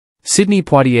Sidney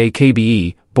Poitier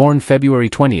KBE, born February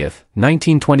 20,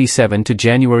 1927 to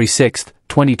January 6,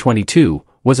 2022,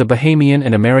 was a Bahamian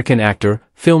and American actor,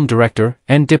 film director,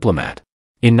 and diplomat.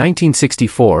 In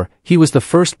 1964, he was the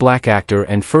first black actor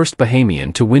and first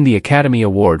Bahamian to win the Academy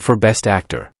Award for Best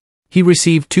Actor. He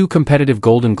received 2 competitive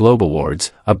Golden Globe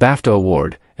Awards, a BAFTA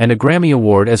Award, and a Grammy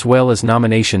Award, as well as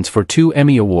nominations for 2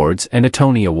 Emmy Awards and a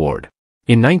Tony Award.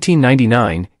 In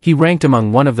 1999, he ranked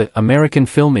among one of the American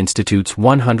Film Institute's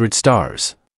 100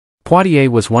 stars. Poitier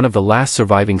was one of the last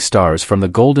surviving stars from the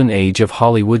golden age of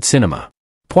Hollywood cinema.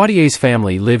 Poitier's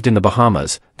family lived in the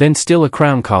Bahamas, then still a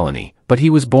crown colony, but he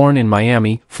was born in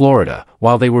Miami, Florida,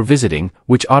 while they were visiting,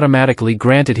 which automatically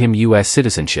granted him U.S.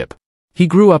 citizenship. He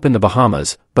grew up in the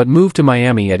Bahamas, but moved to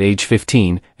Miami at age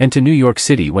 15, and to New York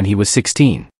City when he was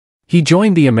 16. He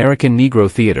joined the American Negro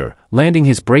Theater, landing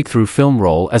his breakthrough film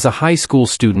role as a high school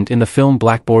student in the film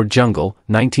Blackboard Jungle,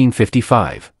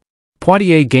 1955.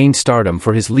 Poitier gained stardom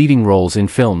for his leading roles in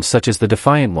films such as The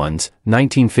Defiant Ones,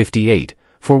 1958,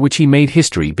 for which he made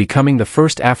history, becoming the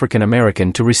first African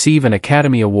American to receive an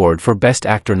Academy Award for Best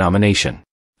Actor nomination.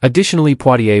 Additionally,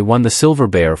 Poitier won the Silver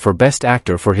Bear for Best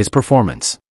Actor for his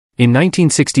performance. In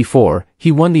 1964,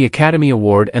 he won the Academy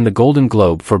Award and the Golden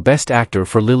Globe for Best Actor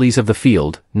for Lilies of the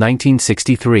Field,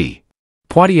 1963.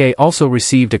 Poitier also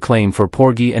received acclaim for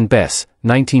Porgy and Bess,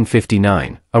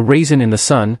 1959, A Raisin in the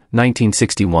Sun,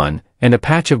 1961, and A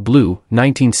Patch of Blue,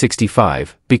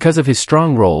 1965, because of his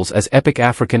strong roles as epic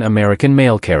African American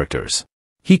male characters.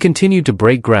 He continued to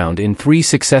break ground in 3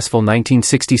 successful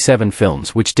 1967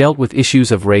 films which dealt with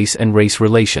issues of race and race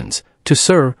relations: To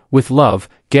Sir, With Love,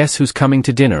 Guess Who's Coming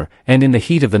to Dinner, and In the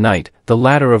Heat of the Night, the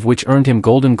latter of which earned him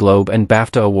Golden Globe and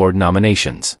BAFTA Award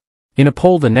nominations. In a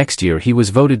poll the next year, he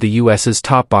was voted the U.S.'s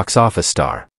top box office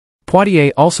star.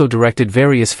 Poitier also directed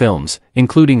various films,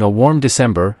 including A Warm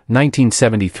December,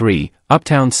 1973,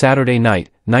 Uptown Saturday Night,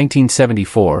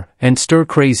 1974, and Stir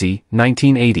Crazy,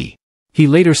 1980. He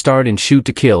later starred in Shoot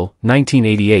to Kill,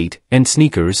 1988, and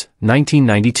Sneakers,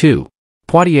 1992.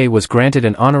 Poitier was granted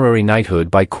an honorary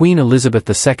knighthood by Queen Elizabeth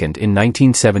II in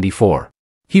 1974.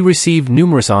 He received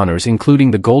numerous honors,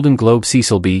 including the Golden Globe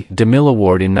Cecil B. DeMille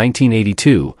Award in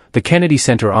 1982, the Kennedy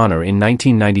Center Honor in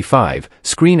 1995,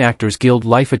 Screen Actors Guild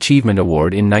Life Achievement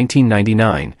Award in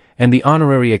 1999, and the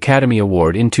Honorary Academy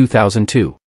Award in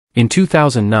 2002. In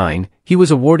 2009, he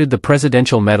was awarded the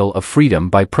Presidential Medal of Freedom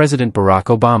by President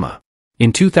Barack Obama.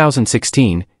 In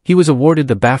 2016, he was awarded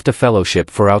the BAFTA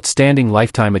Fellowship for Outstanding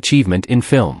Lifetime Achievement in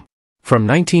Film. From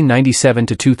 1997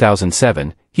 to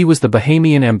 2007, he was the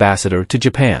Bahamian ambassador to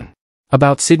Japan.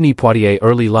 About Sidney Poitier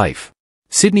early life.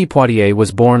 Sidney Poitier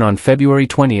was born on February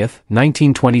 20,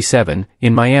 1927,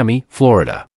 in Miami,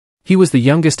 Florida. He was the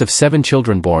youngest of 7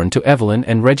 children born to Evelyn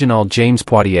and Reginald James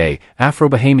Poitier,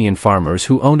 Afro-Bahamian farmers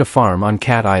who owned a farm on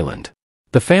Cat Island.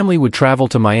 The family would travel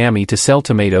to Miami to sell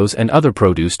tomatoes and other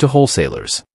produce to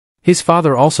wholesalers. His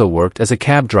father also worked as a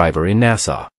cab driver in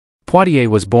Nassau. Poitier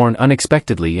was born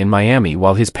unexpectedly in Miami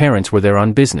while his parents were there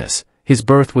on business. His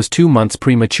birth was 2 months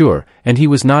premature, and he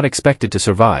was not expected to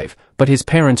survive, but his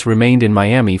parents remained in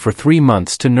Miami for 3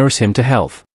 months to nurse him to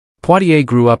health. Poitier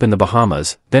grew up in the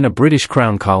Bahamas, then a British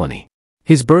Crown colony.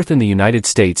 His birth in the United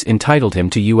States entitled him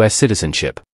to U.S.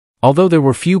 citizenship. Although there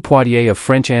were few Poitier of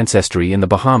French ancestry in the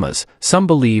Bahamas, some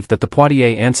believe that the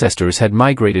Poitier ancestors had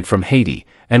migrated from Haiti,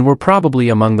 and were probably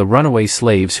among the runaway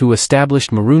slaves who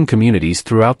established maroon communities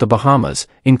throughout the Bahamas,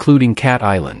 including Cat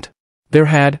Island. There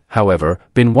had, however,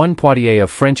 been one Poitier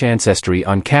of French ancestry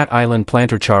on Cat Island,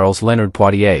 planter Charles Leonard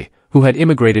Poitier, who had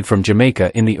immigrated from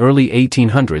Jamaica in the early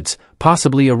 1800s,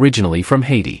 possibly originally from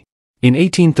Haiti. In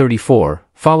 1834,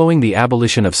 following the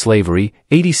abolition of slavery,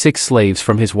 86 slaves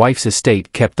from his wife's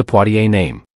estate kept the Poitier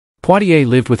name. Poitier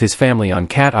lived with his family on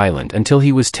Cat Island until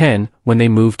he was 10, when they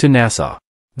moved to Nassau.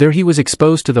 There he was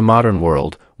exposed to the modern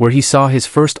world, where he saw his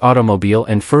first automobile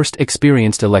and first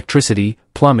experienced electricity,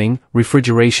 plumbing,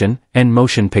 refrigeration, and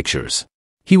motion pictures.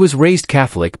 He was raised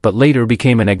Catholic but later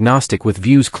became an agnostic with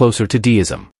views closer to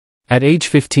deism. At age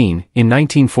 15, in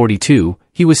 1942,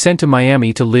 he was sent to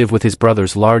Miami to live with his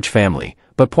brother's large family,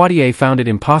 but Poitier found it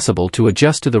impossible to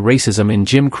adjust to the racism in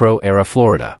Jim Crow-era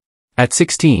Florida. At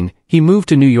 16, he moved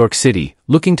to New York City,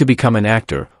 looking to become an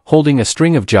actor, holding a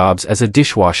string of jobs as a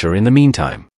dishwasher in the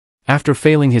meantime. After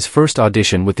failing his first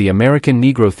audition with the American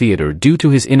Negro Theater due to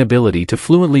his inability to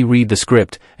fluently read the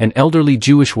script, an elderly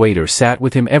Jewish waiter sat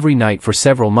with him every night for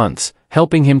several months,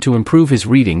 helping him to improve his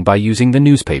reading by using the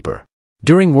newspaper.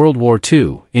 During World War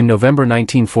II, in November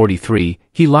 1943,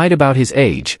 he lied about his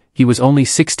age. He was only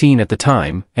 16 at the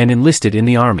time, and enlisted in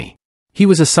the Army. He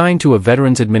was assigned to a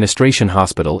Veterans Administration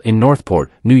hospital in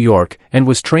Northport, New York, and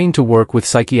was trained to work with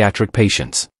psychiatric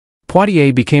patients.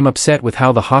 Poitier became upset with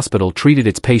how the hospital treated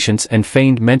its patients and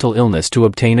feigned mental illness to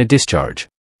obtain a discharge.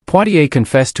 Poitier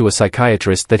confessed to a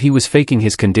psychiatrist that he was faking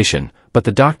his condition, but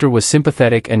the doctor was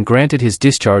sympathetic and granted his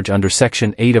discharge under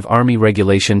Section 8 of Army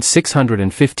Regulation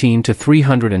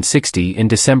 615-360 in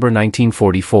December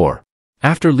 1944.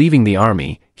 After leaving the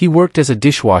Army, he worked as a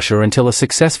dishwasher until a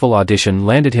successful audition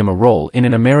landed him a role in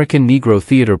an American Negro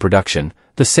theater production,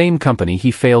 the same company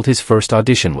he failed his first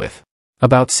audition with.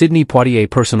 About Sidney Poitier's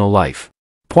personal life.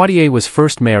 Poitier was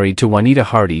first married to Juanita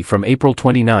Hardy from April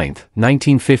 29,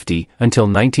 1950, until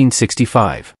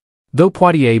 1965. Though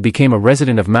Poitier became a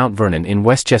resident of Mount Vernon in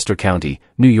Westchester County,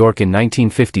 New York in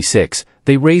 1956,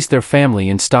 they raised their family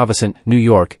in Stuyvesant, New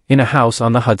York, in a house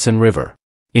on the Hudson River.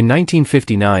 In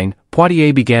 1959,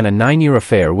 Poitier began a 9-year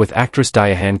affair with actress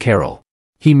Diahann Carroll.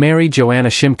 He married Joanna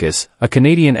Shimkus, a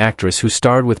Canadian actress who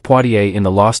starred with Poitier in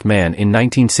The Lost Man in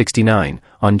 1969,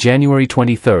 on January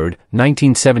 23,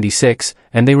 1976,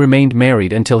 and they remained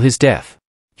married until his death.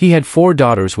 He had 4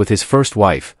 daughters with his first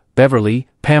wife, Beverly,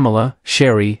 Pamela,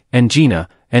 Sherry, and Gina,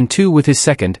 and 2 with his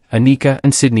second, Anika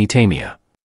and Sydney Tamia.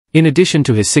 In addition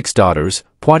to his 6 daughters,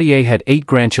 Poitier had 8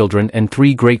 grandchildren and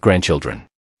 3 great-grandchildren.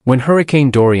 When Hurricane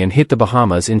Dorian hit the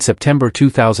Bahamas in September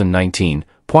 2019,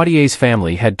 Poitier's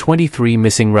family had 23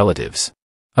 missing relatives.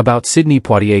 About Sidney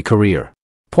Poitier's career.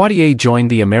 Poitier joined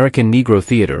the American Negro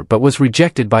Theater but was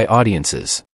rejected by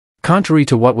audiences. Contrary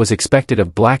to what was expected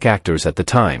of black actors at the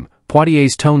time,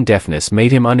 Poitier's tone deafness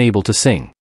made him unable to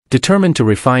sing. Determined to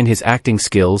refine his acting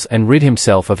skills and rid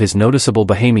himself of his noticeable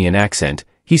Bahamian accent,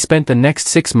 he spent the next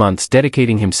 6 months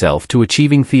dedicating himself to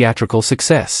achieving theatrical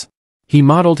success. He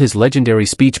modeled his legendary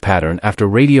speech pattern after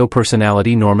radio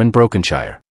personality Norman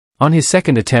Brokenshire. On his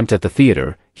second attempt at the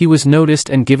theater, he was noticed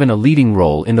and given a leading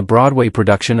role in the Broadway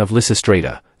production of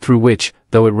Lysistrata, through which,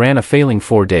 though it ran a failing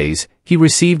 4 days, he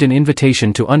received an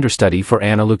invitation to understudy for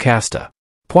Anna Lucasta.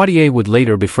 Poitier would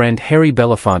later befriend Harry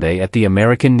Belafonte at the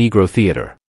American Negro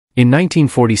Theater. In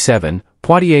 1947,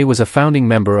 Poitier was a founding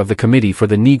member of the Committee for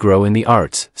the Negro in the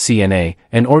Arts, CNA,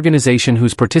 an organization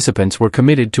whose participants were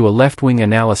committed to a left-wing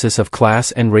analysis of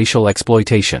class and racial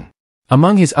exploitation.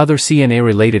 Among his other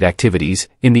CNA-related activities,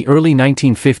 in the early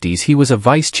 1950s he was a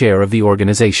vice chair of the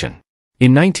organization.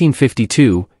 In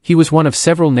 1952, he was one of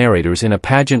several narrators in a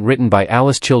pageant written by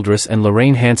Alice Childress and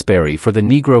Lorraine Hansberry for the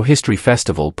Negro History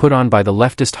Festival put on by the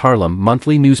leftist Harlem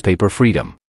monthly newspaper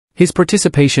Freedom. His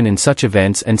participation in such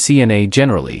events and CNA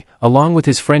generally, along with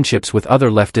his friendships with other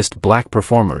leftist black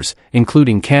performers,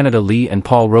 including Canada Lee and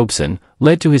Paul Robeson,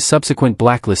 led to his subsequent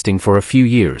blacklisting for a few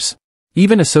years.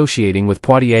 Even associating with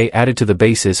Poitier added to the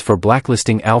basis for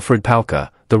blacklisting Alfred Palka,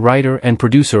 the writer and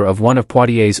producer of one of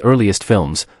Poitier's earliest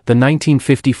films, the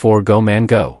 1954 Go Man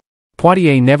Go.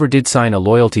 Poitier never did sign a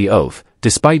loyalty oath,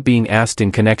 despite being asked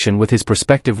in connection with his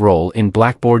prospective role in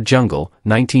Blackboard Jungle,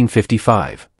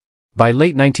 1955. By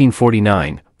late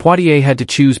 1949, Poitier had to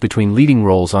choose between leading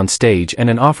roles on stage and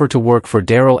an offer to work for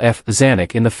Darryl F.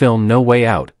 Zanuck in the film No Way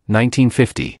Out,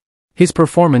 1950. His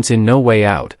performance in No Way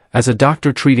Out, as a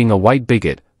doctor treating a white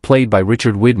bigot, played by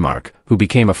Richard Widmark, who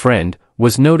became a friend,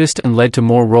 was noticed and led to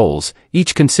more roles,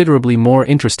 each considerably more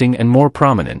interesting and more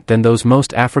prominent than those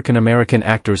most African-American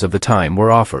actors of the time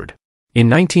were offered. In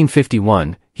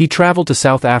 1951, he traveled to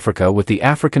South Africa with the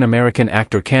African-American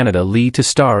actor Canada Lee to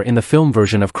star in the film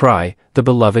version of Cry, The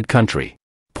Beloved Country.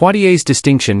 Poitier's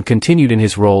distinction continued in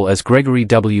his role as Gregory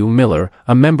W. Miller,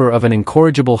 a member of an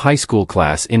incorrigible high school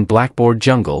class in Blackboard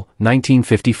Jungle,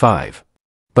 1955.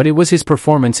 But it was his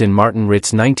performance in Martin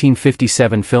Ritt's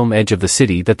 1957 film Edge of the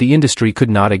City that the industry could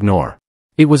not ignore.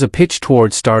 It was a pitch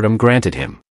toward stardom granted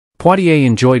him. Poitier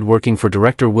enjoyed working for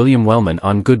director William Wellman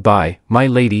on Goodbye, My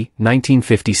Lady,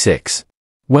 1956.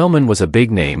 Wellman was a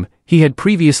big name. He had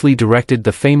previously directed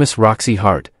the famous Roxy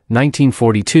Hart,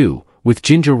 1942, with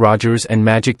Ginger Rogers and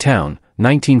Magic Town,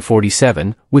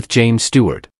 1947, with James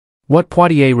Stewart. What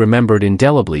Poitier remembered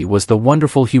indelibly was the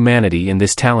wonderful humanity in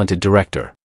this talented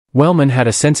director. Wellman had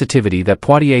a sensitivity that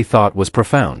Poitier thought was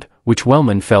profound, which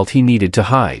Wellman felt he needed to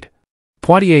hide.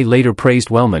 Poitier later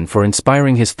praised Wellman for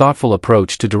inspiring his thoughtful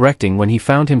approach to directing when he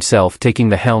found himself taking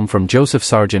the helm from Joseph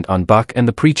Sargent on Buck and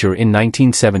the Preacher in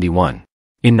 1971.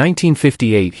 In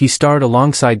 1958 he starred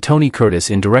alongside Tony Curtis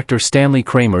in director Stanley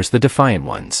Kramer's The Defiant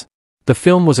Ones. The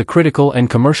film was a critical and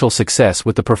commercial success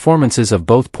with the performances of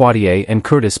both Poitier and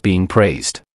Curtis being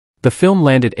praised. The film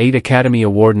landed 8 Academy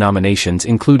Award nominations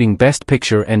including Best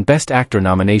Picture and Best Actor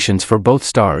nominations for both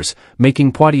stars,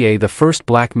 making Poitier the first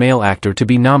black male actor to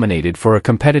be nominated for a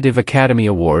competitive Academy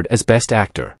Award as Best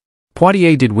Actor.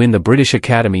 Poitier did win the British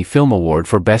Academy Film Award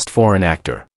for Best Foreign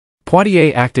Actor.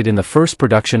 Poitier acted in the first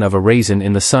production of A Raisin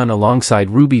in the Sun alongside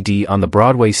Ruby Dee on the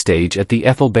Broadway stage at the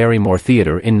Ethel Barrymore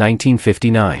Theatre in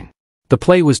 1959. The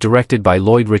play was directed by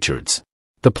Lloyd Richards.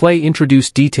 The play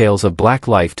introduced details of black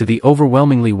life to the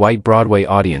overwhelmingly white Broadway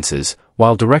audiences,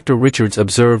 while director Richards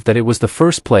observed that it was the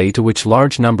first play to which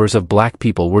large numbers of black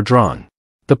people were drawn.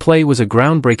 The play was a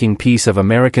groundbreaking piece of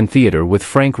American theater, with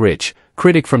Frank Rich,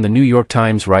 critic from the New York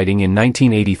Times, writing in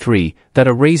 1983 that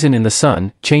A Raisin in the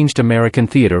Sun changed American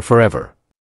theater forever.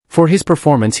 For his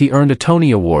performance he earned a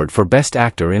Tony Award for Best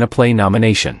Actor in a Play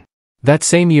nomination. That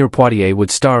same year Poitier would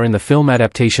star in the film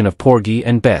adaptation of Porgy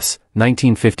and Bess,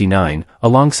 1959,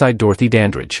 alongside Dorothy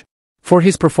Dandridge. For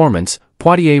his performance,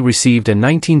 Poitier received a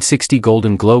 1960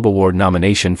 Golden Globe Award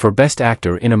nomination for Best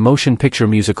Actor in a Motion Picture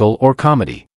Musical or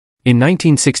Comedy. In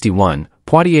 1961,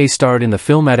 Poitier starred in the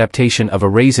film adaptation of A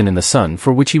Raisin in the Sun,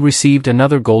 for which he received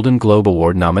another Golden Globe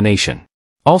Award nomination.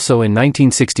 Also in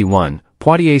 1961,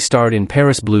 Poitier starred in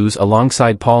Paris Blues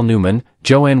alongside Paul Newman,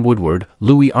 Joanne Woodward,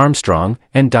 Louis Armstrong,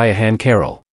 and Diahann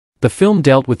Carroll. The film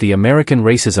dealt with the American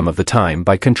racism of the time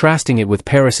by contrasting it with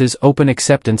Paris's open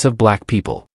acceptance of black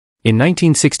people. In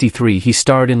 1963 he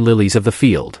starred in Lilies of the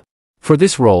Field. For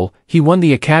this role, he won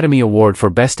the Academy Award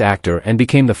for Best Actor and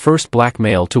became the first black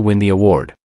male to win the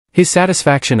award. His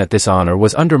satisfaction at this honor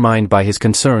was undermined by his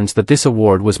concerns that this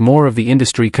award was more of the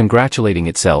industry congratulating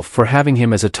itself for having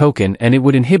him as a token, and it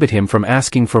would inhibit him from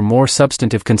asking for more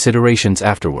substantive considerations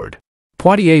afterward.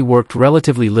 Poitier worked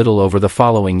relatively little over the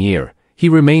following year. He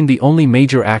remained the only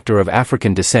major actor of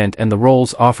African descent, and the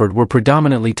roles offered were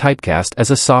predominantly typecast as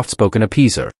a soft-spoken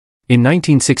appeaser. In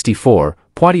 1964,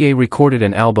 Poitier recorded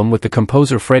an album with the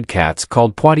composer Fred Katz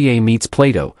called Poitier Meets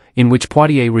Plato, in which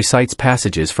Poitier recites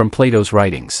passages from Plato's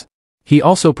writings. He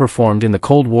also performed in the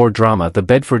Cold War drama The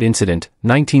Bedford Incident,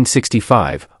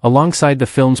 1965, alongside the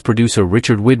film's producer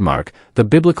Richard Widmark, the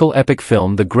biblical epic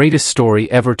film The Greatest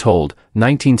Story Ever Told,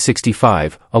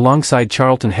 1965, alongside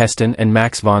Charlton Heston and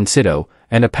Max von Sydow,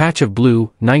 and A Patch of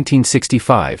Blue,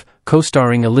 1965,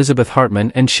 co-starring Elizabeth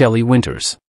Hartman and Shelley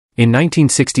Winters. In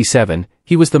 1967,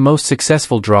 he was the most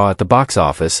successful draw at the box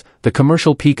office, the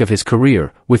commercial peak of his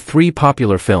career, with three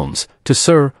popular films, To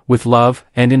Sir, With Love,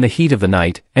 and In the Heat of the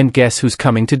Night, and Guess Who's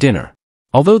Coming to Dinner.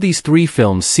 Although these three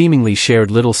films seemingly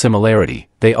shared little similarity,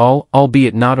 they all,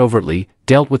 albeit not overtly,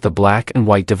 dealt with the black and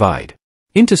white divide.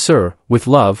 In To Sir, With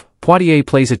Love, Poitier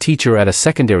plays a teacher at a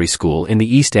secondary school in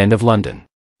the East End of London.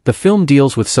 The film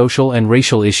deals with social and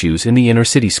racial issues in the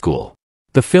inner-city school.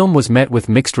 The film was met with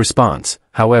mixed response.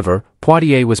 However,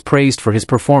 Poitier was praised for his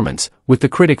performance, with the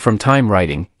critic from Time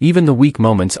writing, "Even the weak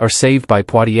moments are saved by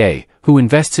Poitier, who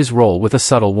invests his role with a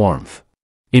subtle warmth."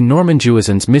 In Norman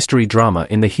Jewison's mystery drama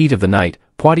In the Heat of the Night,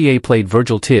 Poitier played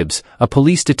Virgil Tibbs, a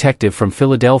police detective from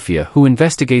Philadelphia who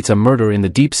investigates a murder in the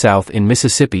Deep South in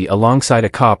Mississippi alongside a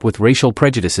cop with racial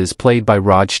prejudices played by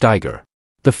Rod Steiger.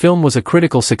 The film was a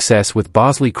critical success, with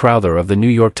Bosley Crowther of the New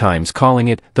York Times calling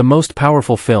it the most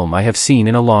powerful film I have seen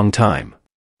in a long time.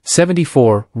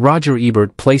 74, Roger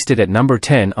Ebert placed it at number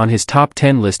 10 on his top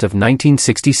 10 list of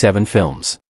 1967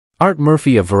 films. Art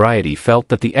Murphy of Variety felt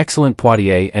that the excellent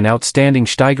Poitier and outstanding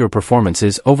Steiger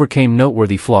performances overcame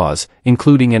noteworthy flaws,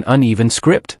 including an uneven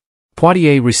script.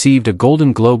 Poitier received a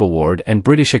Golden Globe Award and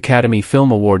British Academy Film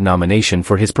Award nomination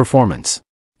for his performance.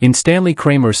 In Stanley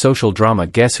Kramer's social drama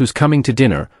Guess Who's Coming to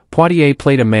Dinner, Poitier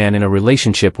played a man in a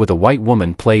relationship with a white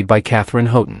woman played by Katherine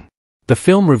Houghton. The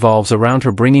film revolves around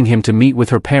her bringing him to meet with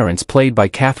her parents played by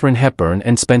Katharine Hepburn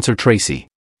and Spencer Tracy.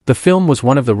 The film was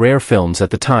one of the rare films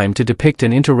at the time to depict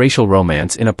an interracial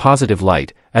romance in a positive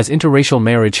light, as interracial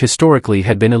marriage historically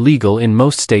had been illegal in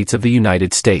most states of the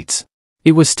United States.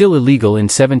 It was still illegal in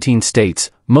 17 states,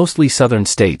 mostly southern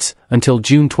states, until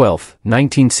June 12,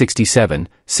 1967,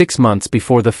 6 months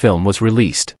before the film was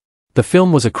released. The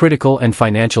film was a critical and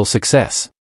financial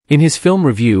success. In his film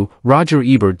review, Roger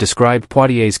Ebert described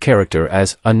Poitier's character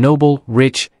as a noble,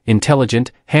 rich,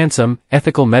 intelligent, handsome,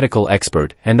 ethical medical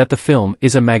expert, and that the film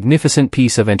is a magnificent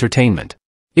piece of entertainment.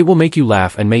 It will make you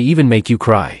laugh and may even make you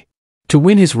cry. To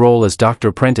win his role as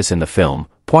Dr. Prentice in the film,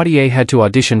 Poitier had to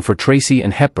audition for Tracy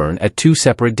and Hepburn at 2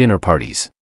 separate dinner parties.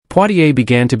 Poitier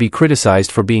began to be criticized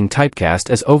for being typecast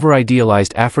as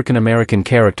over-idealized African-American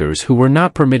characters who were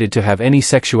not permitted to have any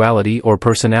sexuality or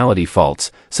personality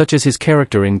faults, such as his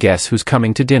character in Guess Who's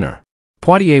Coming to Dinner.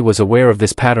 Poitier was aware of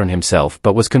this pattern himself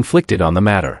but was conflicted on the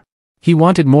matter. He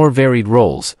wanted more varied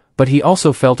roles, but he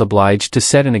also felt obliged to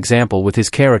set an example with his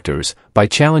characters by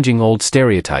challenging old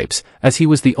stereotypes, as he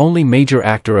was the only major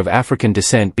actor of African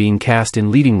descent being cast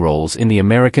in leading roles in the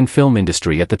American film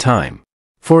industry at the time.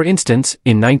 For instance,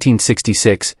 in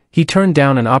 1966, He turned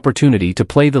down an opportunity to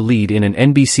play the lead in an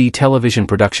NBC television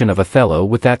production of Othello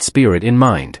with that spirit in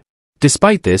mind.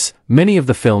 Despite this, many of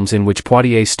the films in which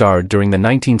Poitier starred during the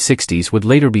 1960s would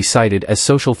later be cited as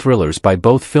social thrillers by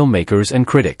both filmmakers and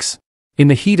critics. In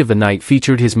the Heat of the Night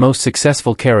featured his most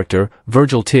successful character,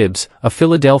 Virgil Tibbs, a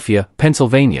Philadelphia,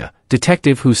 Pennsylvania,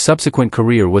 detective whose subsequent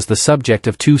career was the subject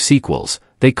of 2 sequels,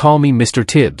 They Call Me Mr.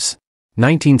 Tibbs,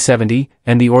 1970,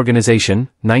 and The Organization,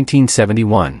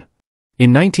 1971.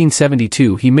 In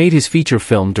 1972 he made his feature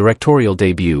film directorial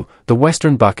debut, The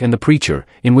Western Buck and the Preacher,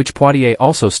 in which Poitier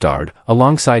also starred,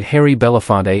 alongside Harry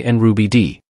Belafonte and Ruby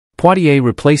Dee. Poitier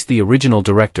replaced the original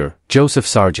director, Joseph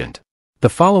Sargent. The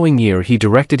following year he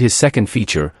directed his second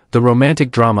feature, the romantic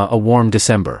drama A Warm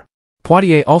December.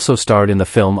 Poitier also starred in the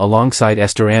film alongside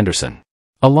Esther Anderson.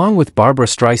 Along with Barbra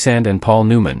Streisand and Paul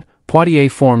Newman,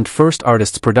 Poitier formed First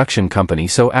Artists Production Company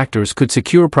so actors could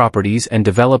secure properties and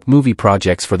develop movie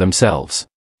projects for themselves.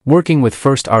 Working with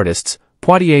First Artists,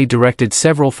 Poitier directed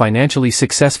several financially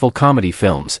successful comedy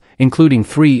films, including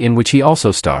 3 in which he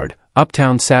also starred,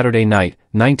 Uptown Saturday Night,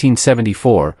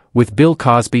 1974, with Bill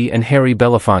Cosby and Harry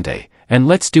Belafonte, and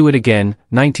Let's Do It Again,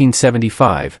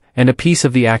 1975, and A Piece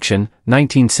of the Action,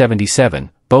 1977,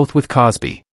 both with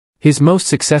Cosby. His most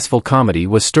successful comedy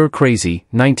was Stir Crazy,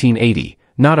 1980,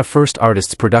 not a First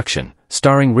Artists production,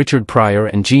 starring Richard Pryor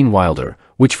and Gene Wilder,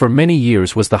 which for many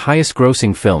years was the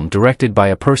highest-grossing film directed by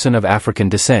a person of African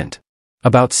descent.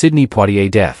 About Sidney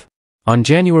Poitier's death. On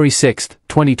January 6,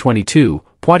 2022,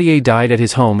 Poitier died at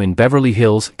his home in Beverly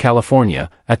Hills, California,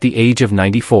 at the age of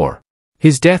 94.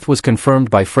 His death was confirmed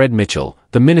by Fred Mitchell,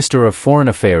 the Minister of Foreign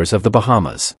Affairs of the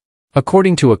Bahamas.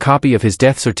 According to a copy of his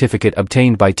death certificate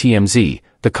obtained by TMZ,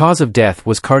 the cause of death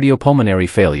was cardiopulmonary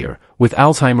failure, with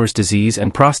Alzheimer's disease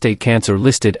and prostate cancer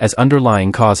listed as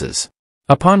underlying causes.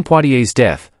 Upon Poitier's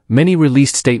death, many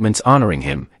released statements honoring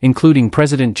him, including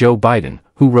President Joe Biden,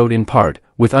 who wrote in part,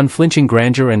 "With unflinching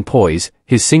grandeur and poise,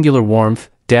 his singular warmth,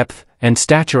 depth, and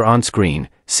stature on screen,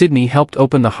 Sidney helped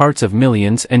open the hearts of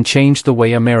millions and changed the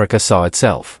way America saw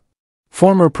itself."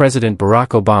 Former President Barack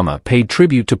Obama paid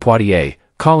tribute to Poitier,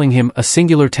 calling him a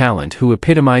singular talent who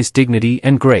epitomized dignity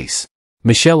and grace.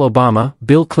 Michelle Obama,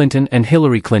 Bill Clinton and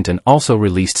Hillary Clinton also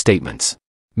released statements.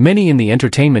 Many in the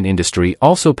entertainment industry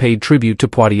also paid tribute to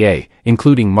Poitier,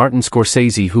 including Martin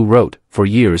Scorsese, who wrote, "For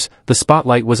years, the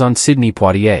spotlight was on Sidney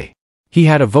Poitier. He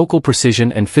had a vocal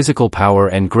precision and physical power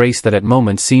and grace that at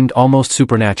moments seemed almost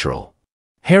supernatural."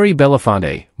 Harry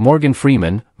Belafonte, Morgan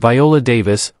Freeman, Viola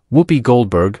Davis, Whoopi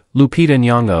Goldberg, Lupita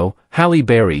Nyong'o, Halle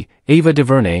Berry, Ava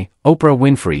DuVernay, Oprah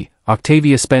Winfrey,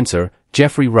 Octavia Spencer,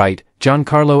 Jeffrey Wright,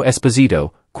 Giancarlo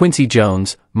Esposito, Quincy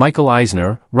Jones, Michael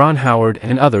Eisner, Ron Howard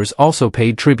and others also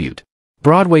paid tribute.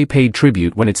 Broadway paid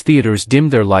tribute when its theaters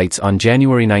dimmed their lights on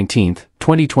January 19,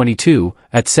 2022,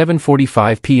 at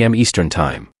 7:45 p.m. Eastern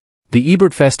Time. The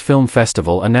Ebertfest Film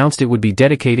Festival announced it would be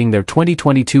dedicating their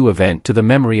 2022 event to the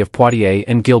memory of Poitier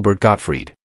and Gilbert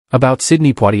Gottfried. About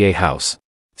Sidney Poitier House.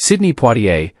 Sidney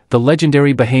Poitier, the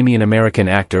legendary Bahamian American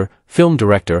actor, film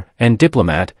director, and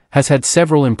diplomat, has had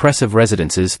several impressive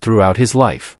residences throughout his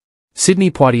life.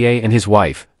 Sidney Poitier and his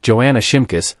wife, Joanna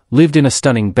Shimkus, lived in a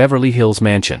stunning Beverly Hills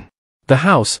mansion. The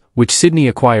house, which Sidney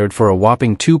acquired for a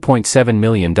whopping $2.7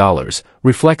 million,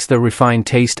 reflects their refined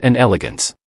taste and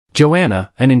elegance.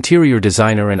 Joanna, an interior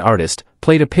designer and artist,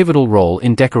 played a pivotal role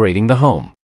in decorating the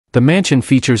home. The mansion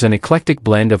features an eclectic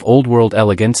blend of old-world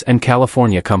elegance and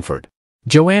California comfort.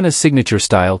 Joanna's signature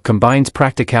style combines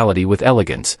practicality with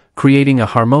elegance, creating a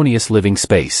harmonious living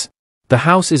space. The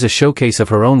house is a showcase of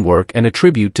her own work and a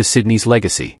tribute to Sidney's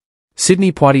legacy.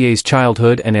 Sidney Poitier's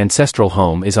childhood and ancestral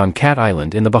home is on Cat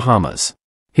Island in the Bahamas.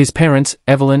 His parents,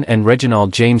 Evelyn and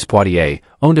Reginald James Poitier,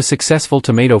 owned a successful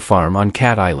tomato farm on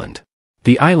Cat Island.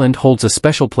 The island holds a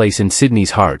special place in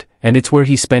Sidney's heart, and it's where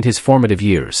he spent his formative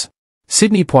years.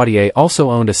 Sidney Poitier also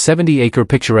owned a 70-acre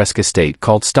picturesque estate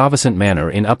called Stuyvesant Manor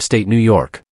in upstate New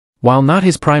York. While not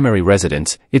his primary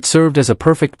residence, it served as a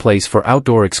perfect place for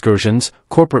outdoor excursions,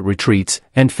 corporate retreats,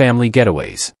 and family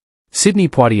getaways. Sidney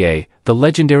Poitier, the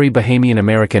legendary Bahamian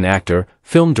American actor,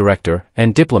 film director,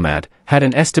 and diplomat, had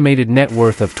an estimated net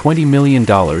worth of $20 million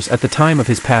at the time of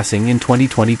his passing in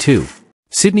 2022.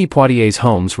 Sidney Poitier's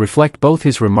homes reflect both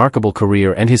his remarkable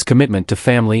career and his commitment to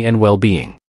family and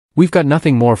well-being. We've got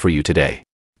nothing more for you today.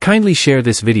 Kindly share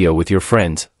this video with your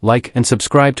friends, like and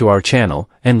subscribe to our channel,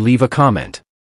 and leave a comment.